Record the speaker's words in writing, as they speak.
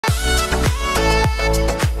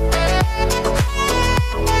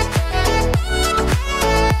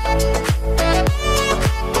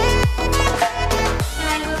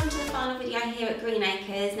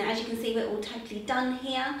done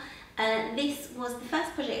here. This was the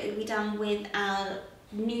first project that we've done with our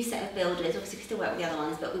new set of builders. Obviously we still work with the other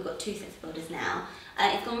ones, but we've got 2 sets of builders now.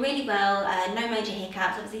 It's gone really well, no major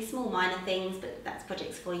hiccups, obviously small minor things, but that's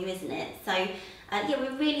projects for you, isn't it? So yeah,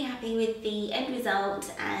 we're really happy with the end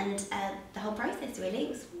result and the whole process really. It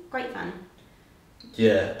was great fun.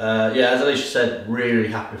 Yeah, yeah, as Alicia said, really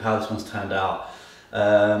happy with how this one's turned out.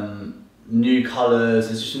 New colours,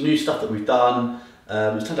 there's just some new stuff that we've done.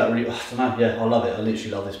 It's turned out really, I don't know, yeah, I love it. I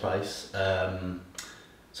literally love this place.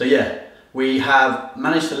 So yeah, we have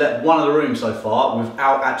managed to let one of the rooms so far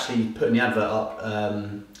without actually putting the advert up.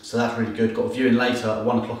 So that's really good. Got a viewing later at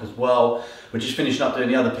 1 o'clock as well. We're just finishing up doing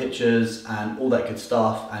the other pictures and all that good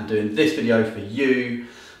stuff and doing this video for you.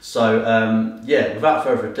 So yeah, without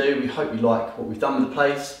further ado, we hope you like what we've done with the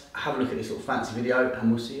place. Have a look at this little fancy video and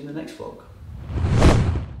we'll see you in the next vlog.